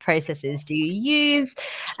and processes do you use?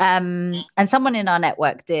 And someone in our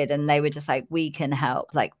network did, and they were just like, we can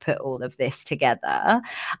help, like, put all of this together.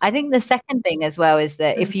 I think the second thing as well is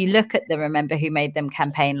that if you look at the Remember Who Made Them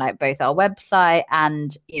campaign, like both our website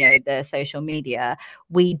and the social media,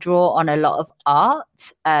 we draw on a lot of art.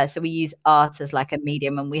 So we use art as like a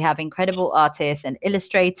medium, and we have incredible artists and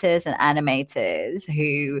illustrators and animators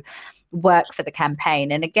who work for the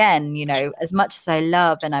campaign. And again, as much as I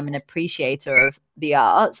love and I'm an appreciator of the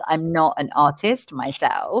arts, I'm not an artist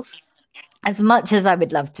myself, as much as I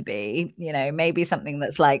would love to be. Maybe something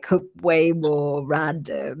that's like way more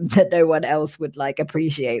random that no one else would like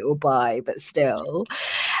appreciate or buy, but still.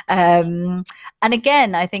 And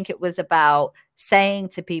again, I think it was about saying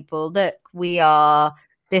to people, look, we are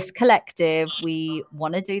this collective, we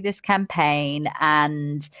want to do this campaign,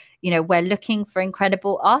 and we're looking for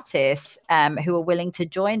incredible artists who are willing to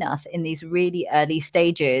join us in these really early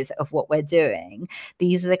stages of what we're doing.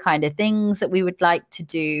 These are the kind of things that we would like to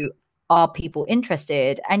do. Are people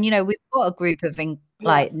interested? And we've got a group of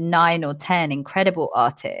like 9 or 10 incredible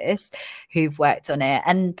artists who've worked on it.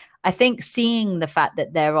 And I think seeing the fact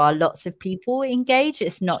that there are lots of people engaged,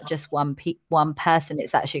 it's not just one person,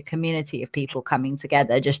 it's actually a community of people coming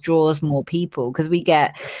together, just draws more people. Because we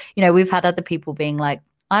get, we've had other people being like,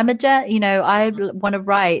 I want to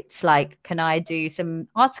write, like, can I do some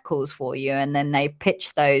articles for you? And then they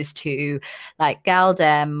pitch those to like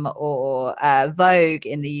Galdem or Vogue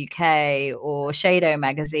in the UK or Shado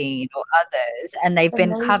magazine or others. And they've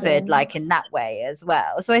been covered like in that way as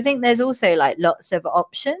well. So I think there's also like lots of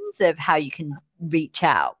options of how you can reach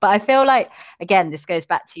out. But I feel like, again, this goes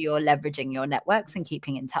back to your leveraging your networks and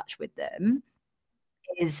keeping in touch with them.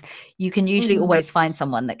 Is you can usually always find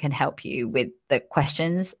someone that can help you with the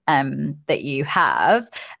questions that you have.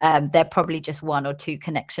 They're probably just 1 or 2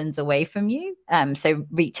 connections away from you. So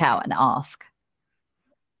reach out and ask.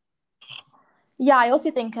 Yeah, I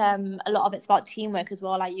also think a lot of it's about teamwork as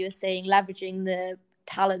well, like you were saying, leveraging the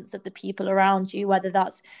talents of the people around you, whether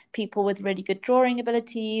that's people with really good drawing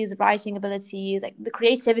abilities, writing abilities, like the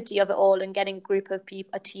creativity of it all, and getting a group of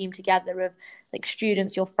people, a team together of like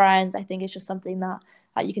students, your friends, I think is just something that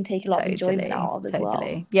you can take a lot of enjoyment out of as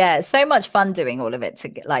well. Yeah, it's so much fun doing all of it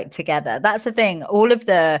together. That's the thing. All of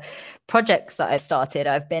the projects that I've started,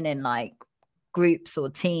 I've been in like groups or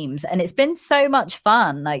teams, and it's been so much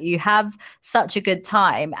fun. Like you have such a good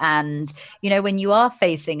time, and when you are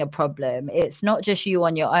facing a problem, it's not just you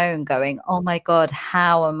on your own going, oh my god,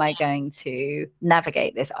 how am I going to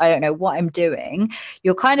navigate this? I don't know what I'm doing.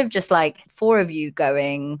 You're kind of just like four of you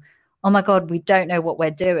going, oh my god, we don't know what we're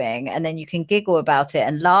doing, and then you can giggle about it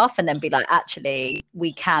and laugh, and then be like, actually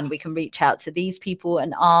we can reach out to these people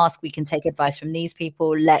and ask, we can take advice from these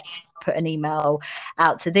people, let's put an email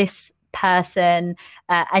out to this person,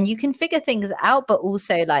 and you can figure things out, but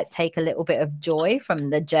also like take a little bit of joy from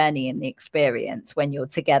the journey and the experience when you're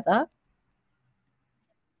together.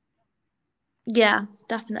 Yeah,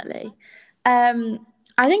 definitely. I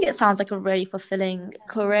think it sounds like a really fulfilling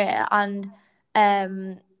career, and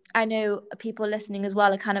I know people listening as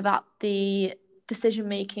well are kind of at the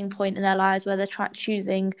decision-making point in their lives where they're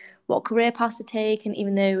choosing what career path to take, and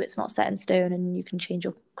even though it's not set in stone and you can change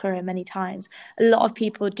your career many times, a lot of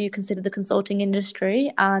people do consider the consulting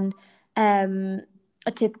industry, and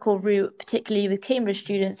a typical route, particularly with Cambridge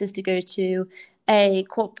students, is to go to a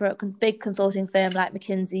corporate big consulting firm like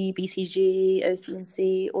McKinsey, BCG,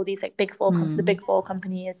 OC&C, all these like the big four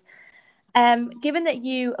companies. Given that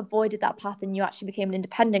you avoided that path and you actually became an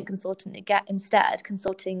independent consultant instead,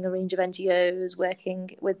 consulting a range of NGOs,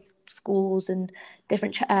 working with schools and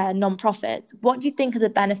different non-profits, what do you think are the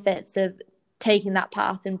benefits of taking that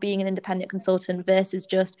path and being an independent consultant versus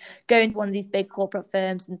just going to one of these big corporate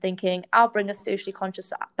firms and thinking, I'll bring a socially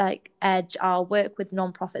conscious edge, I'll work with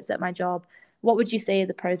non-profits at my job? What would you say are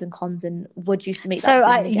the pros and cons, and would you make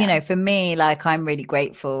that decision again? For me, like, I'm really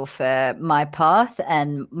grateful for my path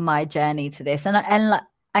and my journey to this, and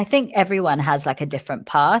I think everyone has like a different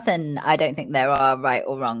path, and I don't think there are right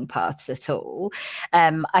or wrong paths at all.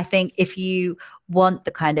 I think if you want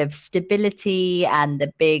the kind of stability and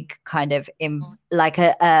the big kind of like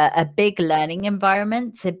a big learning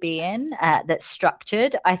environment to be in that's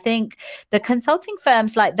structured, I think the consulting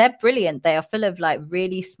firms, like, they're brilliant. They are full of like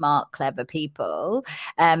really smart, clever people.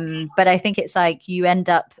 But I think it's like you end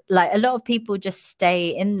up like a lot of people just stay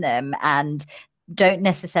in them and don't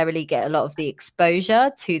necessarily get a lot of the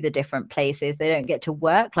exposure to the different places. They don't get to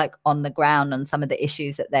work like on the ground on some of the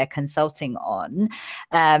issues that they're consulting on,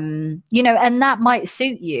 and that might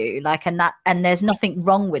suit you, like, and there's nothing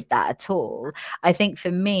wrong with that at all. I think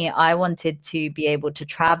for me, I wanted to be able to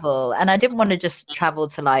travel, and I didn't want to just travel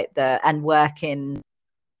to like and work in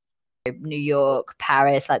New York,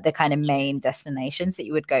 Paris, like the kind of main destinations that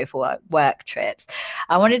you would go for work trips.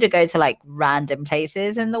 I wanted to go to like random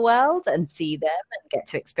places in the world and see them and get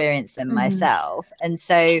to experience them myself. And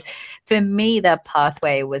so for me, the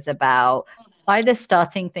pathway was about either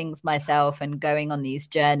starting things myself and going on these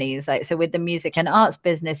journeys. Like, so with the music and arts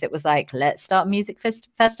business, it was like, let's start music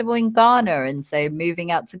festival in Ghana. And so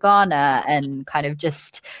moving out to Ghana and kind of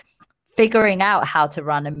just figuring out how to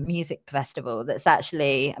run a music festival that's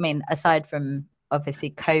actually, I mean, aside from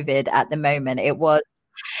obviously COVID at the moment, it was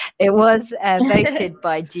voted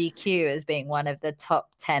by GQ as being one of the top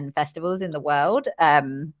 10 festivals in the world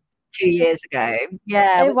 2 years ago.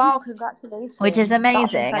 Yeah. Oh, wow, congratulations. Which is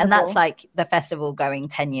amazing. And that's like the festival going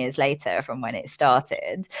 10 years later from when it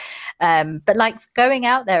started. But like going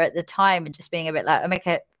out there at the time and just being a bit like,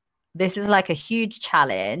 okay, this is like a huge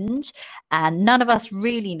challenge and none of us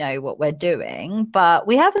really know what we're doing, but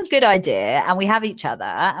we have a good idea and we have each other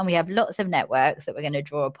and we have lots of networks that we're going to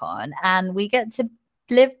draw upon, and we get to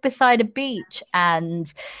live beside a beach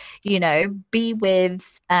and, be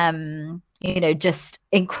with, just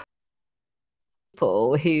incredible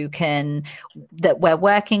people that we're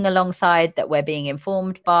working alongside, that we're being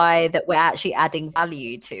informed by, that we're actually adding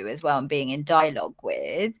value to as well and being in dialogue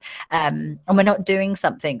with, and we're not doing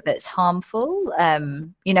something that's harmful,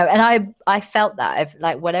 and I felt that I've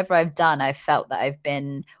like whatever I've done, I've felt that I've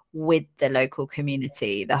been with the local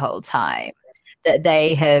community the whole time, that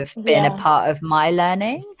they have been a part of my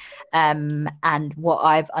learning, and what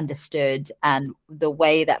I've understood and the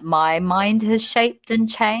way that my mind has shaped and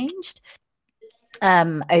changed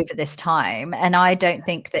over this time. And I don't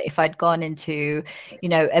think that if I'd gone into,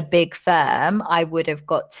 a big firm, I would have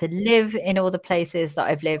got to live in all the places that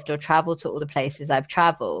I've lived or travel to all the places I've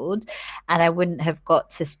traveled. And I wouldn't have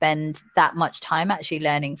got to spend that much time actually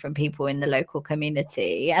learning from people in the local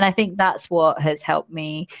community. And I think that's what has helped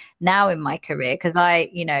me now in my career, because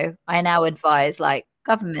I now advise like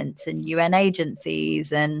governments and UN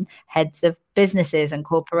agencies and heads of businesses and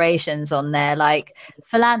corporations on their like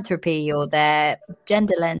philanthropy or their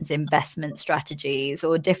gender lens investment strategies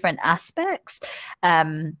or different aspects.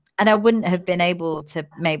 And I wouldn't have been able to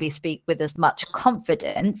maybe speak with as much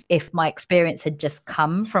confidence if my experience had just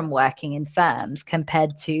come from working in firms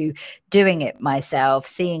compared to doing it myself,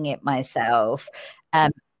 seeing it myself,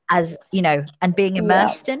 as you know, and being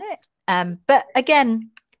immersed in it. But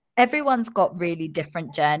again, everyone's got really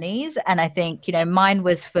different journeys, and I think, you know, mine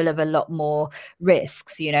was full of a lot more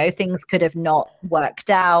risks. You know, things could have not worked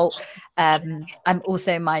out. I'm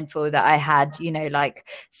also mindful that I had, you know, like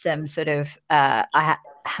some sort of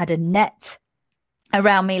had a net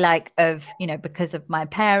around me, like, of, you know, because of my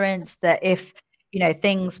parents, that if, you know,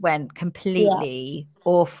 things went completely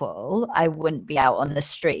awful, I wouldn't be out on the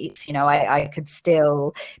streets. You know, I could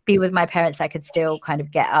still be with my parents. I could still kind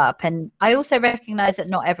of get up. And I also recognize that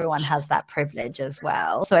not everyone has that privilege as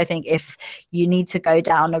well. So I think if you need to go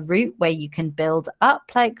down a route where you can build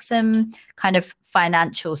up like some kind of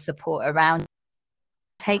financial support around,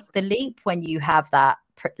 take the leap when you have that,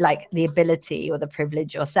 like the ability or the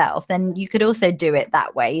privilege yourself, then you could also do it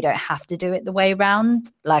that way. You don't have to do it the way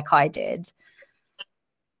around like I did.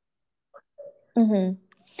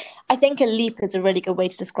 I think a leap is a really good way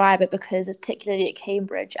to describe it, because particularly at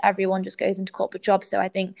Cambridge, everyone just goes into corporate jobs. So I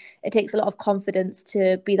think it takes a lot of confidence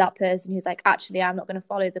to be that person who's like, actually, I'm not going to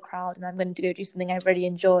follow the crowd and I'm going to go do something I really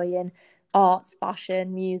enjoy in arts,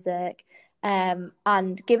 fashion, music.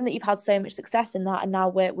 And given that you've had so much success in that and now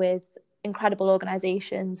work with incredible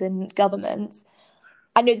organizations and governments,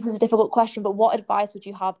 I know this is a difficult question, but what advice would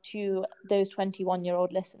you have to those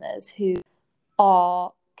 21-year-old listeners who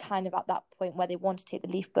are kind of at that point where they want to take the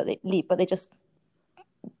leap, but they just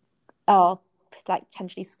are like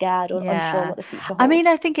potentially scared or unsure what the future holds? I mean,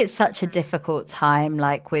 I think it's such a difficult time,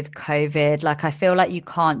 like with COVID. Like, I feel like you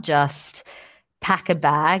can't just pack a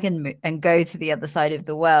bag and go to the other side of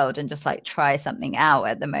the world and just like try something out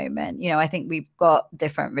at the moment. You know, I think we've got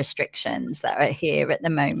different restrictions that are here at the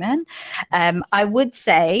moment. I would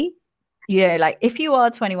say, you know, like if you are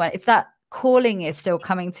 21, if that calling is still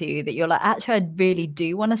coming to you, that you're like, actually, I really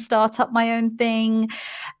do want to start up my own thing,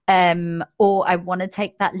 or I want to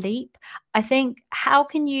take that leap. I think, how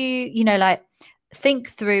can you know, like, think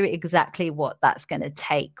through exactly what that's going to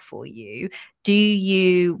take for you.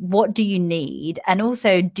 What do you need? And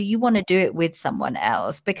also, do you want to do it with someone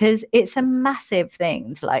else? Because it's a massive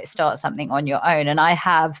thing to like start something on your own. And I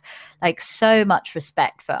have like so much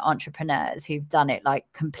respect for entrepreneurs who've done it like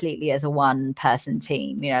completely as a one person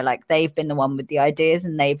team. You know, like they've been the one with the ideas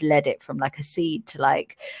and they've led it from like a seed to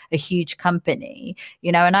like a huge company,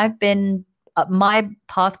 you know. And I've been, my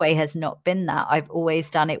pathway has not been that. I've always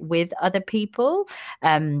done it with other people.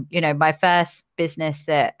 You know, my first business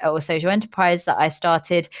or social enterprise that I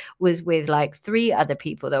started was with like 3 other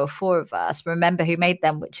people. There were 4 of us. Remember Who Made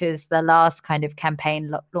Them, which is the last kind of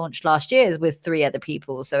campaign launched last year, is with 3 other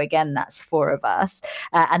people. So again, that's 4 of us.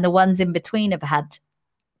 And the ones in between have had,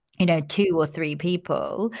 you know, 2 or 3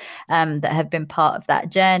 people that have been part of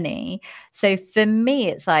that journey. So for me,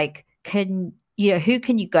 it's like, you know, who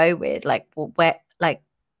can you go with? Like, where, like,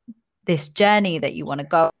 this journey that you want to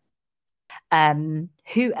go.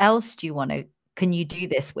 Who else can you do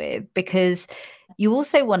this with? Because you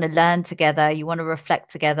also want to learn together, you want to reflect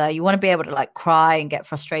together, you want to be able to like cry and get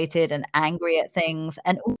frustrated and angry at things,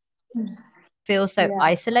 and feel so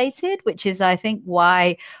isolated, which is, I think,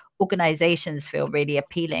 why organizations feel really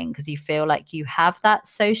appealing, because you feel like you have that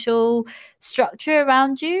social structure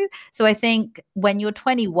around you. So I think when you're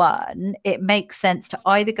 21, it makes sense to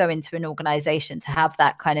either go into an organization to have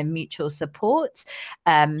that kind of mutual support,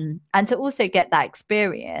 and to also get that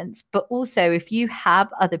experience. But also, if you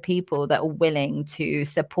have other people that are willing to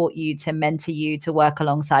support you, to mentor you, to work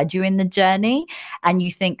alongside you in the journey, and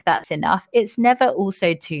you think that's enough, it's never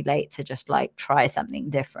also too late to just like try something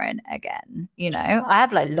different again. You know, I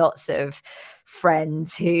have like lots of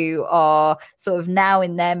friends who are sort of now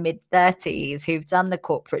in their mid-30s who've done the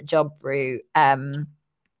corporate job route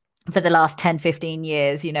for the last 10-15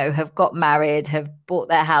 years, you know, have got married, have bought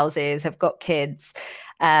their houses, have got kids,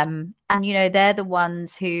 and you know, they're the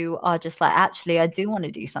ones who are just like, actually, I do want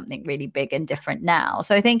to do something really big and different now.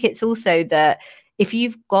 So I think it's also that if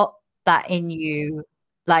you've got that in you,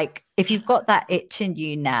 like if you've got that itch in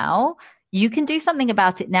you now, you can do something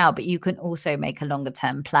about it now, but you can also make a longer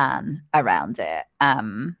term plan around it,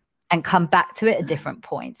 and come back to it at different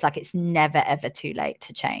points. Like, it's never ever too late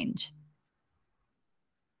to change.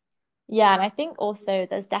 Yeah, and I think also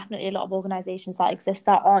there's definitely a lot of organizations that exist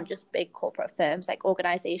that aren't just big corporate firms, like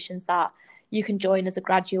organizations that, you can join as a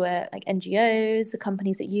graduate, like NGOs, the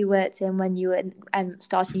companies that you worked in when you were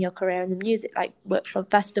starting your career in the music, like work for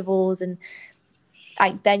festivals, and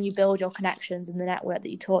like then you build your connections in the network that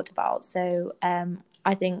you talked about. So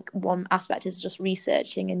I think one aspect is just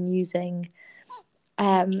researching and using,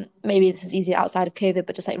 maybe this is easier outside of COVID,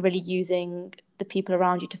 but just like really using the people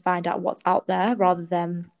around you to find out what's out there rather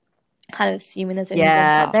than kind of assuming there's only one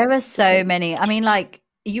path. There are so many. I mean, like,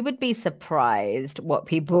 you would be surprised what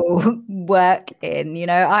people work in.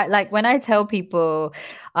 I like when I tell people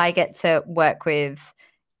I get to work with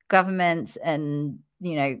governments and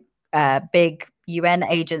big UN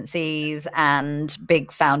agencies and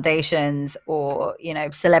big foundations, or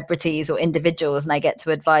celebrities or individuals, and I get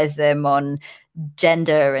to advise them on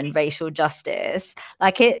gender and racial justice.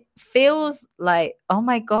 Like, it feels like, oh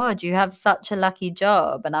my God, you have such a lucky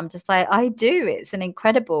job. And I'm just like, I do. It's an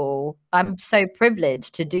incredible, I'm so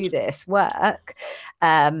privileged to do this work,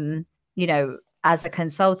 as a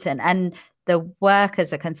consultant. And the work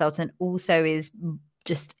as a consultant also is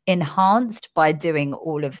just enhanced by doing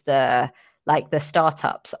all of the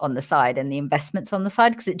startups on the side and the investments on the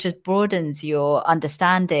side, because it just broadens your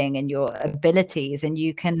understanding and your abilities. And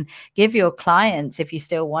you can give your clients, if you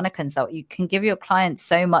still want to consult, you can give your clients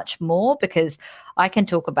so much more, because I can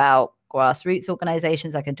talk about grassroots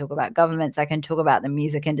organizations, I can talk about governments, I can talk about the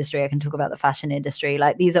music industry, I can talk about the fashion industry.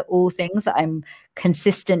 Like, these are all things that I'm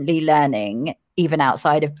consistently learning, even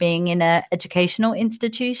outside of being in an educational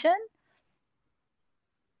institution.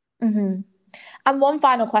 Mm-hmm. And one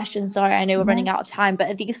final question, sorry, I know we're running out of time, but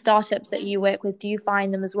are these startups that you work with, do you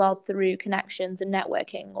find them as well through connections and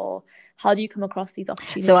networking, or how do you come across these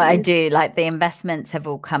opportunities? So I do, like, the investments have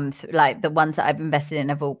all come through, like the ones that I've invested in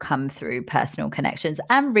have all come through personal connections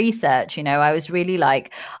and research. I was really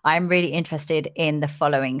like, I'm really interested in the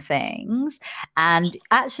following things. And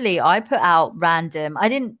actually I put out I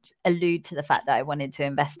didn't allude to the fact that I wanted to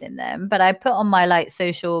invest in them, but I put on my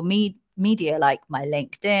social media, like my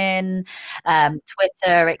LinkedIn,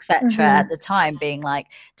 Twitter, etc. At the time, being like,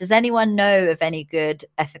 does anyone know of any good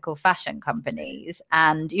ethical fashion companies?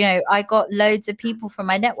 And I got loads of people from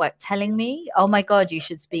my network telling me, oh my God, you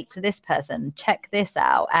should speak to this person, check this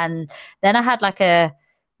out. And then I had like a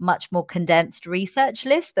much more condensed research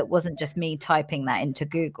list that wasn't just me typing that into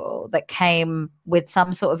Google, that came with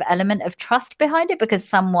some sort of element of trust behind it, because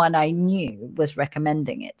someone I knew was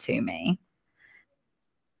recommending it to me.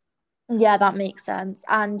 Yeah, that makes sense.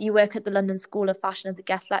 And you work at the London School of Fashion as a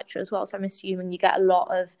guest lecturer as well, so I'm assuming you get a lot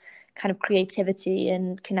of kind of creativity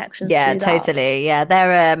and connections. Yeah, through totally. Yeah,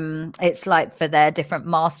 they're it's like for their different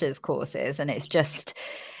master's courses, and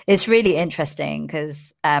it's really interesting,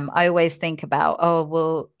 because I always think about, oh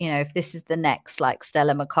well, if this is the next like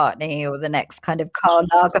Stella McCartney or the next kind of Karl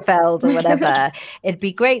Lagerfeld or whatever, it'd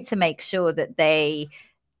be great to make sure that they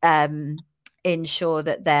ensure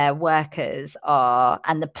that their workers are,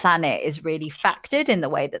 and the planet is really factored in the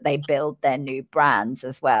way that they build their new brands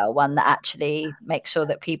as well. One that actually makes sure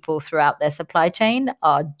that people throughout their supply chain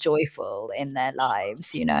are joyful in their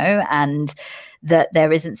lives, and that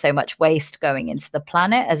there isn't so much waste going into the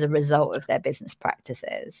planet as a result of their business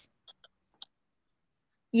practices.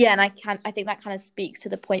 Yeah, and I think that kind of speaks to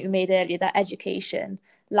the point we made earlier, that education,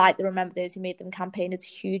 like the Remember Those Who Made Them campaign, is a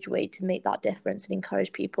huge way to make that difference and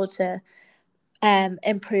encourage people to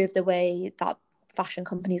improve the way that fashion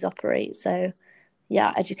companies operate. So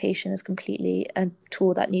yeah, education is completely a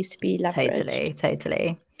tool that needs to be leveraged.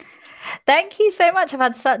 Totally. Thank you so much. I've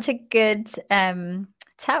had such a good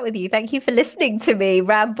chat with you. Thank you for listening to me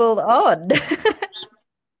ramble on.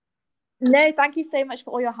 No, thank you so much for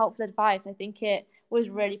all your helpful advice. I think it was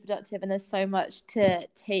really productive, and there's so much to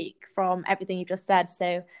take from everything you just said.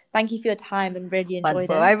 So thank you for your time, and really enjoyed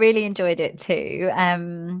it. I really enjoyed it too.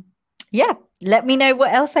 Yeah, let me know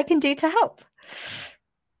what else I can do to help.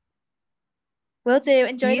 Will do.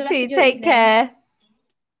 Enjoy the rest of your Take evening. care.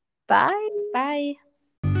 Bye. Bye.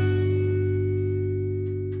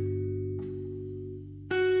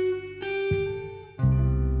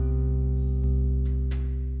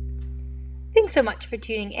 Thanks so much for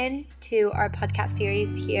tuning in to our podcast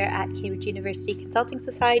series here at Cambridge University Consulting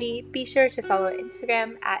Society. Be sure to follow our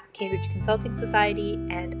Instagram at Cambridge Consulting Society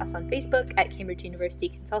and us on Facebook at Cambridge University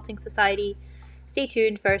Consulting Society. Stay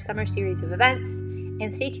tuned for our summer series of events,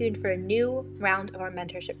 and stay tuned for a new round of our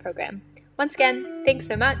mentorship program. Once again, thanks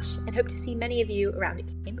so much, and hope to see many of you around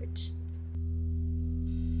at Cambridge.